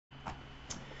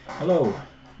Hello,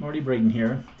 Marty Braden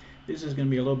here. This is going to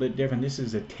be a little bit different. This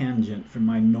is a tangent from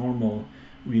my normal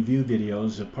review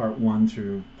videos of part 1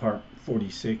 through part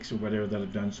 46 or whatever that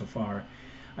I've done so far.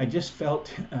 I just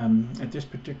felt at this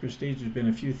particular stage there's been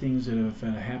a few things that have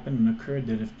happened and occurred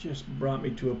that have just brought me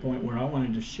to a point where I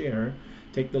wanted to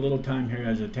take the little time here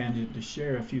as a tangent to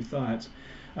share a few thoughts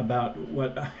about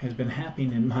what has been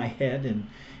happening in my head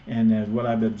and what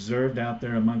I've observed out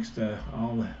there amongst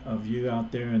all of you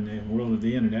out there in the world of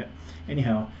the internet.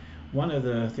 Anyhow, one of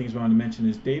the things I want to mention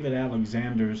is David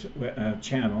Alexander's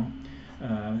channel.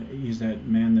 He's that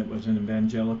man that was an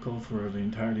evangelical for the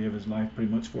entirety of his life, pretty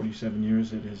much 47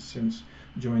 years, that has since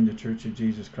joined the Church of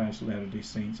Jesus Christ of Latter-day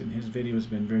Saints, and his video has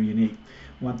been very unique.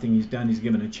 One thing he's done, he's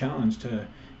given a challenge to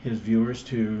his viewers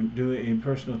to do a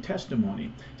personal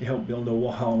testimony to help build a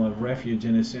wall of refuge,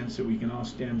 in a sense, that we can all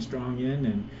stand strong in,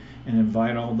 and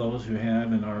invite all those who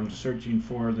have and are searching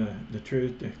for the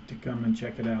truth to come and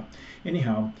check it out.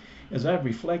 Anyhow, as I've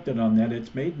reflected on that,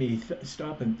 it's made me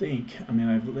stop and think. I mean,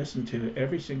 I've listened to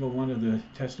every single one of the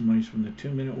testimonies, from the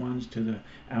 2-minute ones to the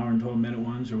hour and 12-minute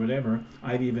ones or whatever.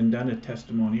 I've even done a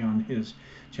testimony on his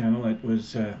channel. It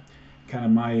was kind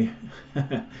of my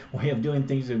way of doing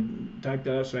things, and typed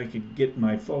it out so I could get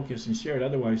my focus and share it.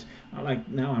 Otherwise, not like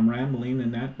now I'm rambling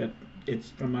and that, but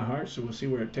it's from my heart, so we'll see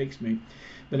where it takes me.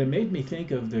 But it made me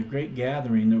think of the great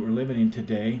gathering that we're living in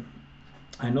today.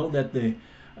 I know that the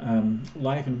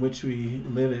life in which we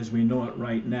live as we know it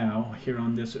right now here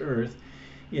on this earth,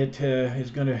 it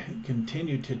is going to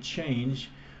continue to change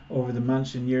over the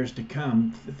months and years to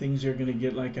come. Things are going to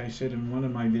get, like I said in one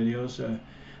of my videos,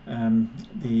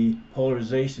 the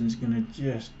polarization is going to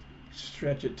just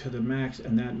stretch it to the max,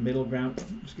 and that middle ground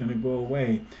is going to go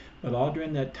away. But all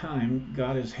during that time,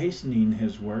 God is hastening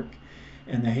his work,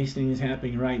 and the hastening is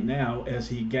happening right now as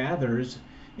he gathers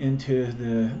into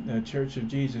the Church of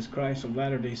Jesus Christ of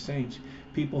Latter-day Saints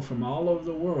people from all over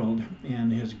the world,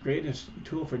 and his greatest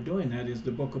tool for doing that is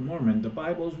the Book of Mormon. The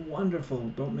Bible is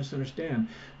wonderful, don't misunderstand,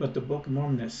 but the Book of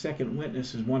Mormon, that second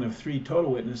witness, is one of 3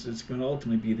 total witnesses that's going to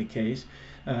ultimately be the case.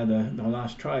 The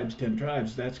lost tribes, 10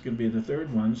 tribes, that's going to be the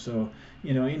 3rd one. So,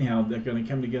 you know, anyhow, they're going to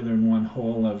come together in one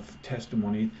whole of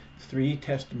testimony, 3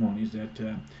 testimonies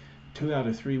that 2 out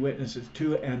of 3 witnesses,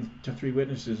 2 to 3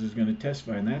 witnesses is going to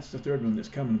testify, and that's the 3rd one that's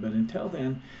coming. But until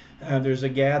then, there's a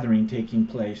gathering taking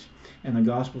place, and the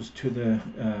gospel's to the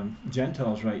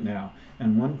Gentiles right now.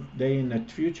 And one day in the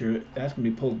future, that's going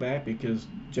to be pulled back because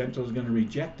Gentiles are going to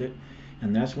reject it,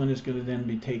 and that's when it's going to then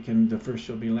be taken. The first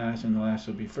shall be last, and the last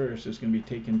shall be first. It's going to be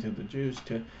taken to the Jews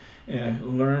to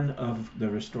learn of the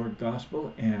restored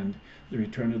gospel and the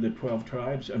return of the 12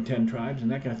 tribes, 10 tribes,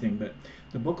 and that kind of thing. But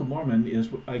the Book of Mormon is,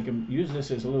 I can use this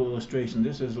as a little illustration.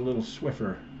 This is a little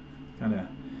Swiffer, kind of,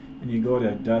 and you go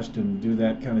to dust and do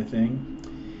that kind of thing,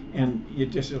 and you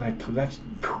just like collects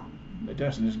the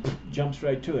dust and just jumps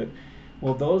right to it.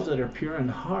 Well, those that are pure in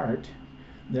heart,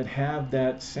 that have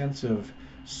that sense of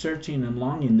searching and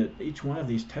longing, that each one of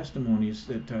these testimonies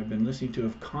that I've been listening to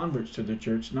of converts to the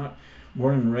church, not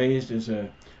born and raised as a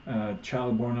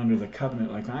child born under the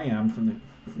covenant like I am from the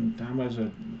time I was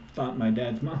a thought in my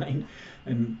dad's mind,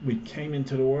 and we came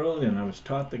into the world and I was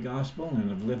taught the gospel,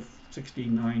 and I've lived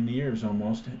 69 years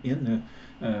almost in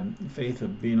the faith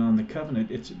of being on the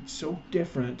covenant. It's so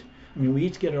different. I mean, we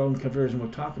each get our own conversion.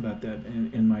 We'll talk about that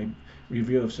in my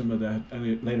review of some of the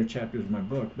later chapters of my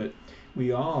book, but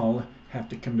we all have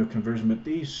to come to a conversion. But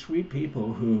these sweet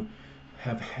people who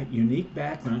have unique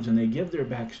backgrounds, and they give their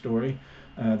backstory.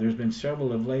 There's been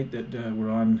several of late that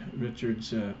were on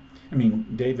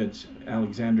David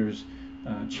Alexander's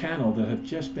channel that have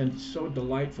just been so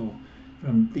delightful,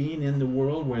 from being in the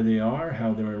world where they are,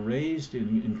 how they were raised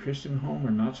in Christian home or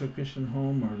not so Christian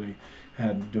home, or they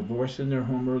had divorce in their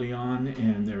home early on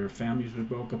and their families were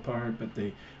broke apart, but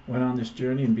they went on this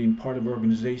journey and being part of an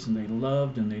organization they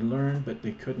loved and they learned, but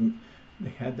they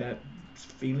had that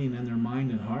feeling in their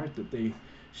mind and heart that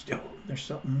there's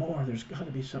something more. There's got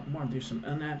to be something more. There's some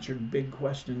unanswered big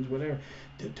questions, whatever.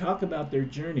 To talk about their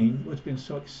journey, what's been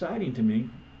so exciting to me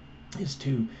is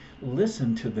to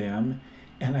listen to them,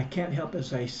 and I can't help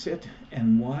as I sit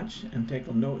and watch and take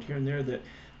a note here and there that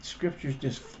scriptures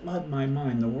just flood my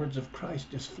mind. The words of Christ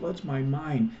just floods my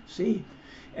mind. See?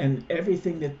 And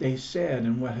everything that they said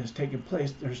and what has taken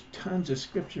place, there's tons of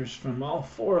scriptures from all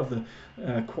 4 of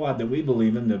the quad that we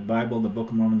believe in: the Bible, the Book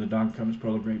of Mormon, the Doctrine and Covenants,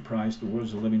 Pearl of Great Price, the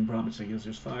Words of Living Prophets. I guess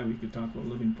there's 5. We could talk about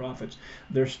living prophets.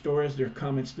 Their stories, their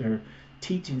comments, their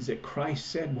teachings that Christ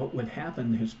said what would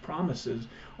happen, his promises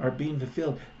are being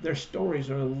fulfilled. Their stories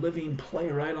are a living play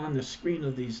right on the screen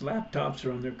of these laptops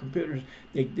or on their computers.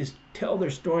 They just tell their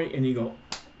story, and you go,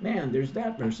 man, there's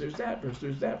that verse, there's that verse,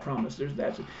 there's that promise, there's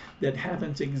that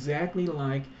happens exactly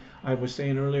like I was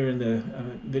saying earlier in the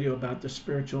video about the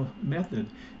spiritual method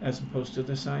as opposed to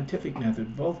the scientific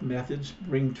method. Both methods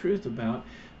bring truth about,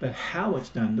 but how it's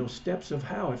done, those steps of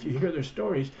how, if you hear their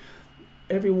stories,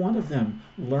 every one of them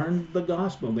learned the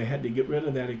gospel. They had to get rid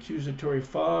of that accusatory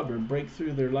fog or break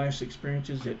through their life's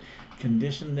experiences that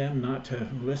conditioned them not to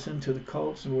listen to the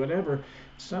cults and whatever.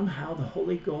 Somehow the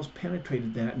Holy Ghost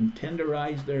penetrated that and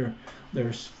tenderized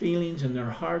their feelings and their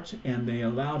hearts, and they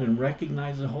allowed and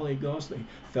recognized the Holy Ghost. They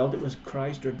felt it was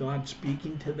Christ or God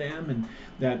speaking to them, and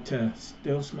that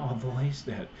still small voice,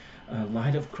 that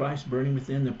light of Christ burning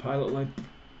within, the pilot light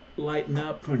lighting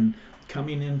up and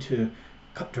coming into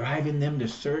driving them to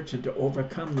search and to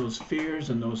overcome those fears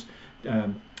and those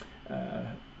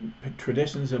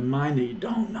traditions of mind that you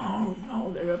don't know,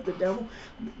 no, they're of the devil.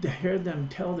 To hear them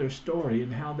tell their story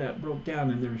and how that broke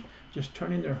down, and they're just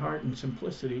turning their heart in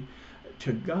simplicity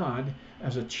to God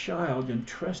as a child and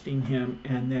trusting Him,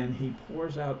 and then He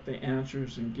pours out the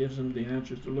answers and gives them the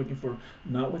answers they're looking for,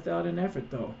 not without an effort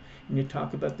though. And you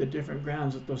talk about the different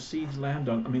grounds that those seeds land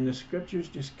on. I mean, the scriptures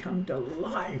just come to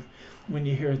life when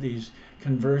you hear these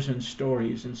conversion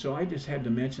stories. And so I just had to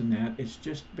mention that. It's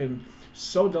just been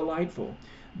so delightful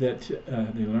that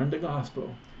they learn the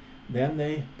gospel, then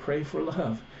they pray for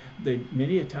love.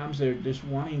 Many a times they're just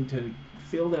wanting to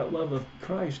feel that love of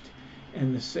Christ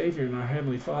and the Savior and our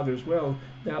Heavenly Father as well.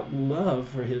 That love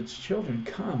for His children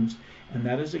comes, and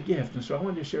that is a gift. And so I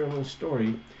wanted to share a little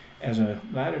story. As a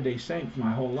Latter-day Saint for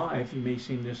my whole life, you may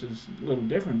see this as a little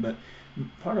different, but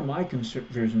part of my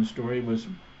conversion story was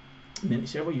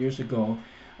several years ago.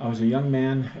 I was a young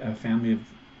man, a family of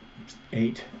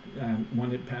 8,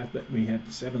 one had passed, but we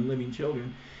had 7 living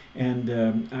children, and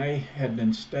I had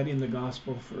been studying the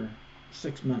gospel for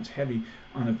 6 months heavy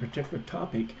on a particular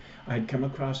topic. I had come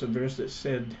across a verse that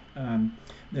said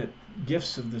that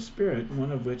gifts of the Spirit,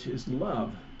 one of which is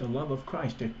love, the love of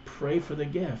Christ, to pray for the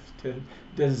gift, to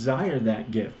desire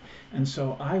that gift. And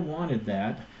so I wanted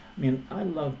that. I mean, I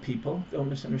love people, don't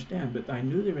misunderstand, but I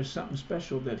knew there was something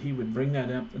special that He would bring that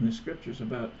up in the scriptures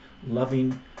about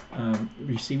loving,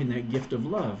 receiving that gift of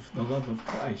love, the love of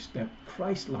Christ, that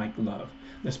Christ-like love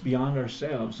that's beyond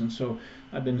ourselves. And so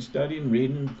I've been studying,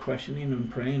 reading, questioning,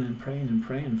 and praying and praying and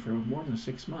praying for more than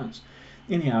 6 months.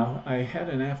 Anyhow, I had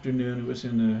an afternoon, it was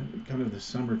in the kind of the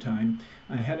summertime.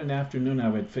 I had an afternoon,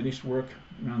 I had finished work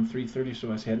around 3:30, so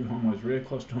I was heading home. I was really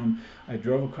close to home. I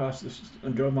drove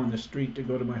on the street to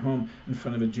go to my home in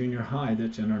front of a junior high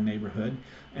that's in our neighborhood,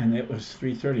 and it was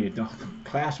 3:30. The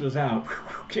class was out.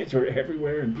 Kids were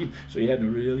everywhere, and people, so you had to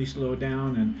really slow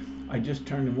down. And I just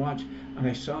turned and watched, and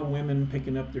I saw women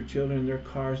picking up their children in their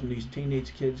cars, and these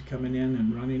teenage kids coming in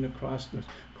and running across the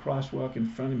crosswalk in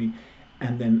front of me.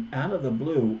 And then out of the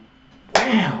blue,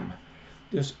 wham!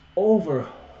 This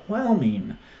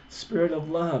overwhelming spirit of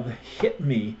love hit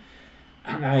me,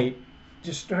 and I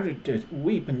just started to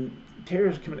weep, and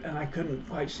tears coming, and I couldn't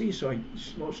quite see, so I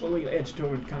slowly edged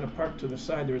over and kind of parked to the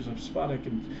side. There was a spot I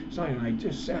could see, and I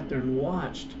just sat there and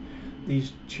watched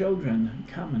these children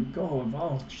come and go of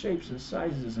all shapes and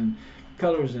sizes and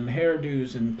colors and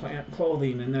hairdos and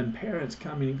clothing, and then parents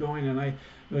coming and going, and it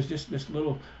was just this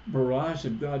little barrage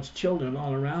of God's children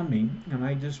all around me, and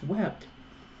I just wept.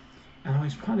 And I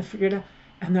was trying to figure it out,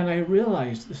 and then I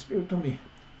realized the Spirit told me,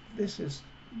 this is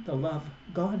the love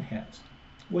God has.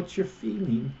 What you're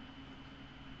feeling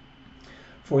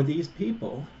for these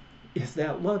people is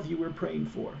that love you were praying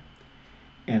for,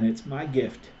 and it's my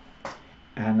gift.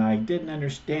 And I didn't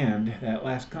understand that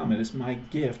last comment. It's my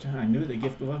gift. I knew the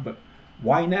gift of love, but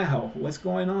why now? What's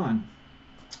going on?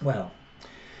 Well,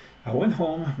 I went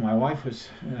home. My wife was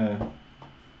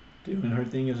doing her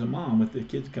thing as a mom with the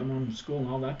kids coming home from school and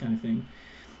all that kind of thing.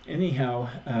 Anyhow,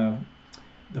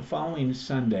 the following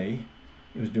Sunday,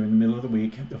 it was during the middle of the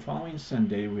week, the following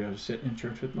Sunday we were sitting in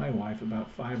church with my wife about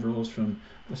 5 rows from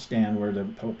the stand where the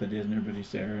pulpit is, and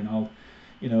everybody's there, and all.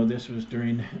 You know, this was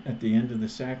at the end of the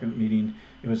sacrament meeting.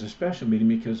 It was a special meeting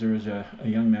because there was a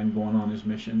young man going on his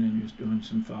mission, and he was doing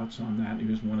some thoughts on that. He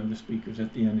was one of the speakers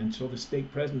at the end, and so the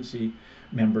stake presidency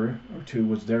member or two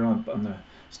was there on the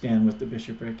stand with the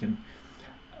bishopric. And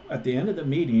at the end of the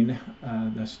meeting,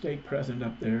 the stake president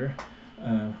up there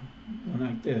went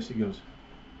like this. He goes,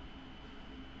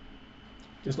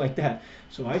 just like that.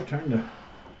 So I turned to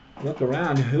look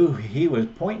around who he was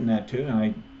pointing that to, and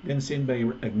I didn't see anybody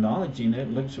acknowledging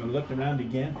it. So I looked around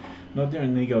again, no there,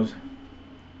 and he goes,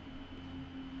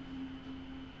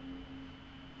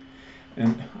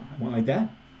 and I went like that.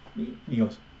 He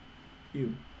goes,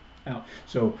 you out.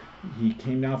 So he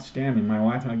came down the stand, and my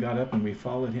wife and I got up, and we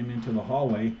followed him into the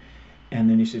hallway. And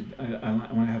then he said, I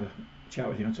want to have a chat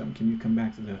with you on something. Can you come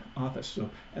back to the office? So,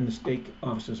 and the stake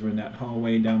offices were in that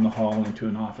hallway, down the hall into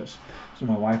an office. So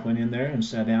my wife went in there and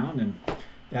sat down, and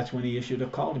that's when he issued a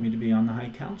call to me to be on the High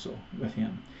Council with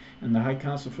him. And the High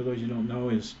Council, for those you don't know,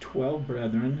 is 12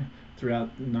 brethren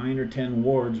throughout 9 or 10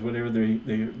 wards, whatever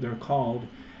they're called.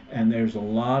 And there's a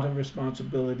lot of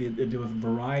responsibility. They do a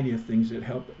variety of things that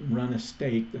help run a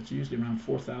stake that's usually around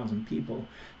 4,000 people,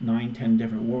 9, 10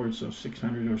 different wards, so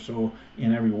 600 or so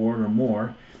in every ward or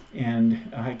more.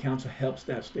 And a High Council helps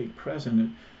that stake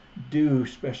president do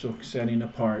special setting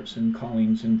aparts and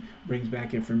callings, and brings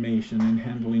back information, and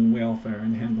handling welfare,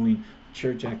 and handling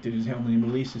church activities, handling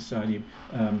Relief Society,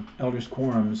 elders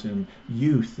quorums, and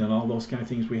youth, and all those kind of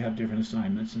things. We have different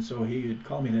assignments, and so he had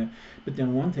called me that. But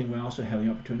then one thing we also have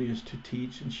the opportunity is to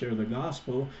teach and share the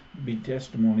gospel, be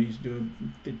testimonies, do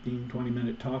a 15-20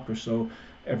 minute talk or so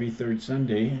every third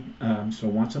Sunday, so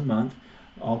once a month.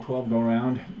 All 12 go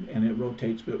around, and it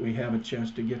rotates, but we have a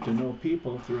chance to get to know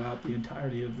people throughout the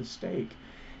entirety of the stake.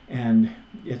 And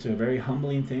it's a very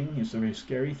humbling thing, it's a very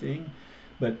scary thing,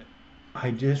 but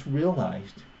I just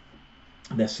realized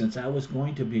that since I was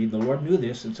going to be, the Lord knew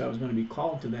this, since I was going to be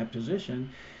called to that position,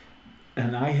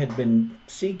 and I had been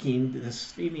seeking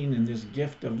this feeling and this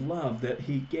gift of love, that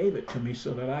he gave it to me,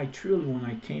 so that I truly, when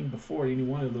I came before any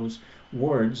one of those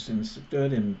wards and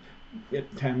stood and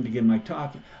it time to give my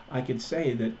talk, I could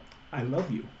say that I love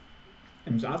you.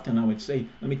 And often I would say,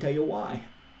 let me tell you why.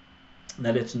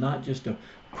 That it's not just a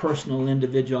personal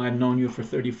individual. I've known you for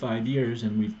 35 years,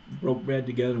 and we've broke bread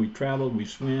together, we've traveled, we've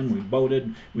swam, we've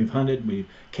boated, we've hunted, we've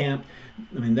camped.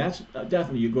 I mean, that's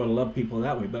definitely, you grow to love people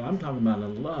that way, but I'm talking about a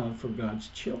love for God's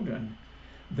children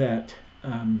that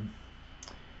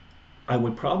I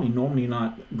would probably normally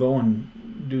not go and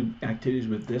do activities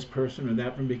with this person or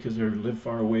that one because they live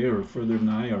far away or further than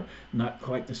I, or not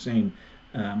quite the same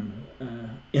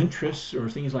interests or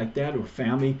things like that, or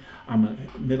family. I'm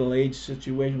a middle-aged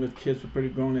situation with kids who are pretty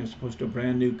grown as opposed to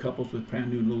brand new couples with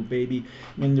brand new little baby.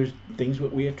 I mean, there's things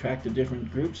that we attract to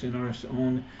different groups in our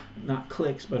own, not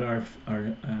cliques, but our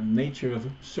nature of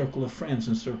circle of friends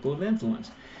and circle of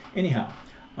influence. Anyhow,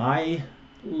 I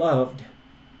loved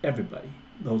everybody.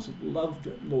 Those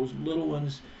little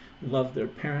ones loved their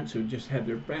parents who just had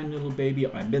their brand new little baby.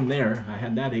 I've been there. I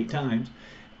had that 8 times.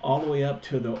 All the way up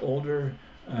to the older,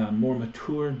 more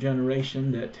mature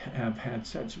generation that have had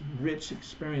such rich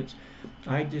experience.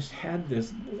 I just had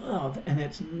this love, and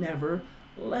it's never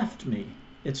left me.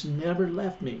 It's never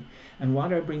left me. And why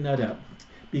do I bring that up?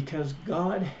 Because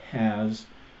God has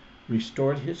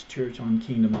restored his church on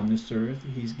kingdom on this earth.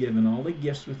 He's given all the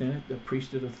gifts within it, the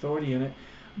priesthood authority in it,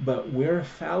 but we're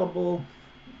fallible,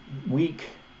 weak,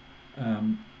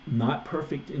 not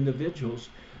perfect individuals,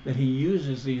 that he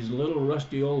uses these little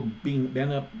rusty old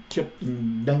bent up, chipped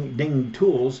and ding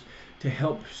tools to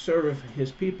help serve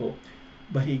his people.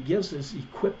 But he gives us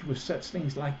equipped with such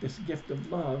things like this gift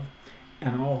of love,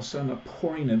 and all of a sudden a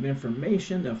pouring of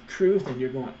information, of truth, and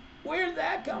you're going, where did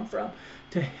that come from?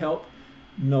 To help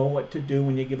know what to do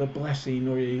when you give a blessing,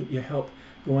 or you help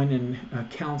go in and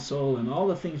counsel, and all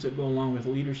the things that go along with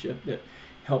leadership that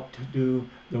help to do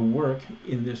the work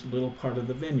in this little part of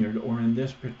the vineyard, or in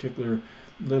this particular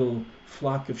little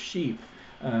flock of sheep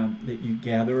that you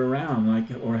gather around,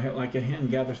 like a hen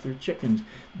gathers their chickens.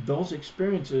 Those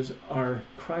experiences are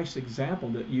Christ's example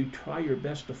that you try your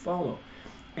best to follow.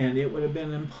 And it would have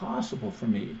been impossible for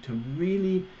me to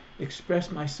really express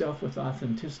myself with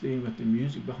authenticity and with the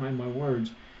music behind my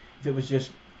words if it was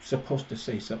just supposed to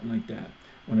say something like that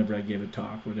whenever I gave a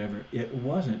talk, whatever. It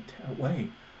wasn't that way.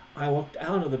 I walked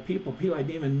out of the people I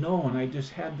didn't even know, and I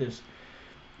just had this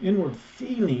inward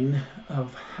feeling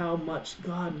of how much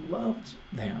God loves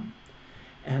them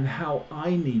and how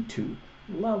I need to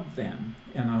love them.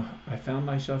 And I found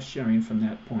myself sharing from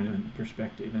that point of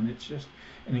perspective, and it's just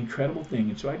an incredible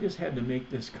thing. And so I just had to make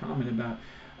this comment about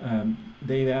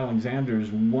Dave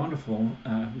Alexander's wonderful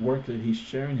work that he's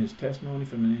sharing, his testimony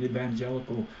from an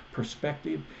evangelical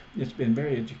perspective. It's been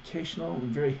very educational and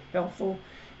very helpful.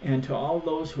 And to all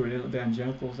those who are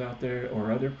evangelicals out there,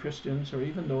 or other Christians, or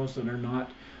even those that are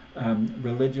not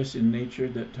religious in nature,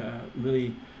 that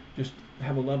really just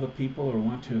have a love of people or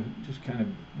want to just kind of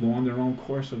go on their own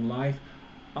course of life,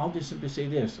 I'll just simply say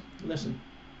this. Listen,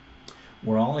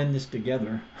 we're all in this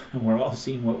together, and we're all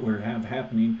seeing what we have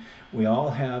happening. We all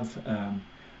have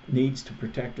needs to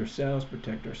protect ourselves,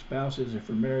 protect our spouses, if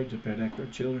we're married, to protect our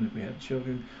children if we have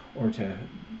children, or to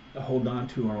hold on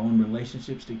to our own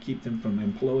relationships to keep them from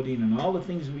imploding, and all the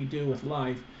things we do with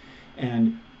life.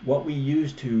 And what we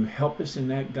use to help us in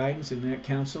that guidance, in that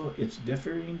counsel, it's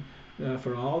differing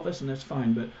for all of us, and that's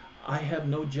fine. But I have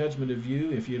no judgment of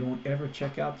you if you don't ever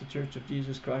check out the Church of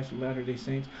Jesus Christ of Latter-day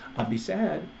Saints. I'll be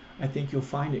sad. I think you'll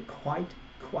find it quite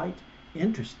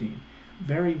interesting,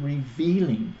 very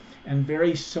revealing, and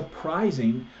very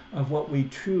surprising of what we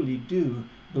truly do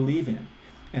believe in,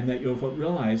 and that you'll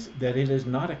realize that it is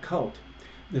not a cult.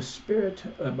 The spirit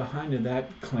behind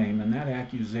that claim and that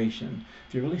accusation,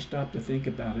 if you really stop to think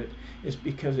about it, is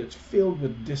because it's filled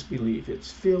with disbelief.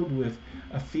 It's filled with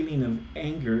a feeling of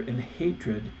anger and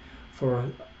hatred for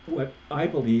what I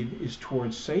believe is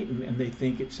towards Satan, and they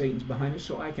think it's Satan's behind it.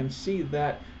 So I can see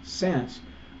that sense,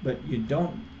 but you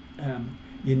don't.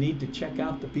 You need to check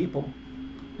out the people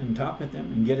and talk with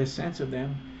them and get a sense of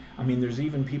them. I mean, there's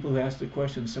even people who ask the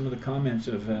question, some of the comments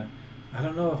of, I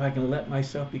don't know if I can let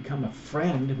myself become a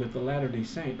friend with the Latter-day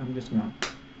Saint. I'm just going,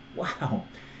 wow.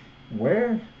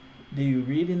 Where do you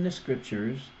read in the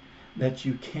scriptures that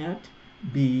you can't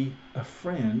be a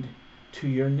friend to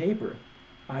your neighbor?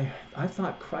 I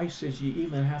thought Christ says you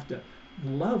even have to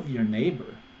love your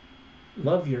neighbor.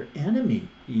 Love your enemy,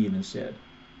 he even said.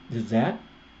 Does that?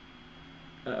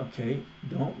 Okay,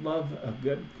 don't love a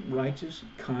good, righteous,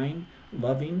 kind,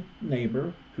 loving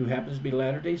neighbor who happens to be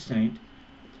Latter-day Saint,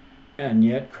 and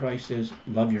yet Christ says,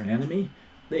 love your enemy.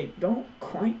 They don't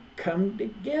quite come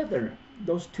together,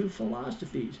 those two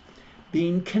philosophies.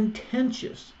 Being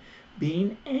contentious,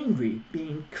 being angry,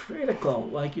 being critical,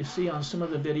 like you see on some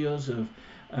of the videos of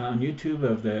on YouTube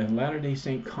of the Latter-day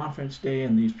Saint Conference Day,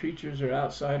 and these preachers are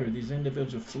outside, or these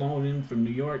individuals are flown in from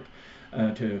New York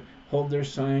to hold their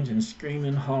signs and scream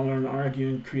and holler and argue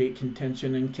and create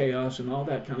contention and chaos and all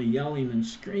that kind of yelling and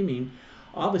screaming.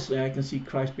 Obviously, I can see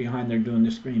Christ behind there doing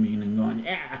the screaming and going,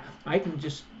 yeah, I can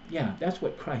just, yeah, that's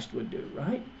what Christ would do,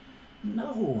 right?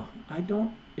 No, I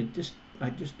don't. I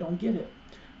just don't get it.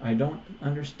 I don't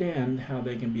understand how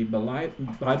they can be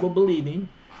Bible believing,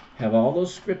 have all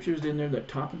those scriptures in there that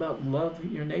talk about love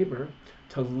your neighbor,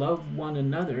 to love one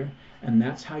another, and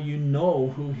that's how you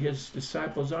know who his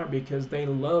disciples are, because they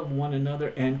love one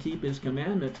another and keep his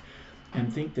commandments,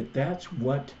 and think that that's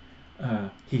what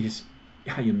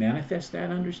how you manifest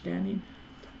that understanding.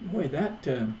 Boy, that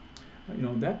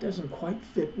that doesn't quite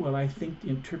fit what I think the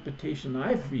interpretation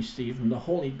I've received from the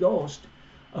Holy Ghost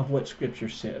of what Scripture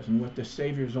says and what the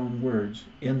Savior's own words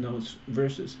in those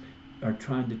verses are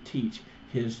trying to teach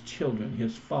his children,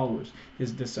 his followers,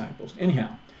 his disciples.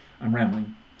 Anyhow, I'm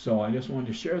rambling, so I just wanted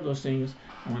to share those things.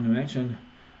 I want to mention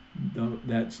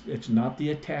that it's not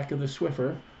the attack of the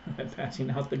Swiffer,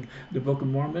 passing out the Book of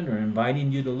Mormon or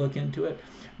inviting you to look into it,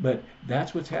 but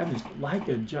that's what's happening. It's like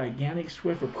a gigantic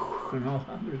Swiffer, and all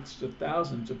hundreds of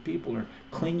thousands of people are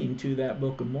clinging to that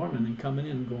Book of Mormon and coming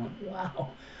in and going,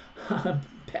 wow, I'm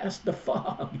past the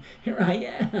fog. Here I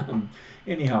am.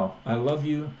 Anyhow, I love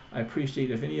you. I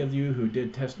appreciate if any of you who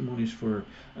did testimonies for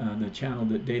the channel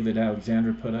that David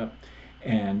Alexander put up,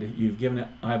 and you've given it,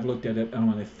 I've looked at it. I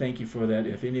want to thank you for that.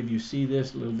 If any of you see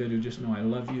this little video, just know I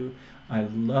love you. I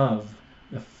love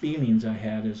the feelings I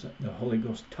had as the Holy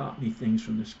Ghost taught me things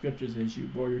from the scriptures as you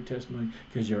bore your testimony,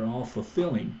 because you're all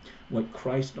fulfilling what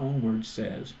Christ's own word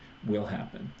says will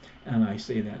happen. And I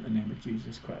say that in the name of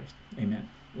Jesus Christ. Amen.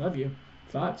 Love you.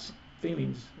 Thoughts,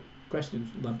 feelings, questions,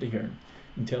 love to hear them.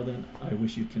 Until then, I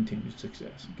wish you continued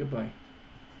success. Goodbye.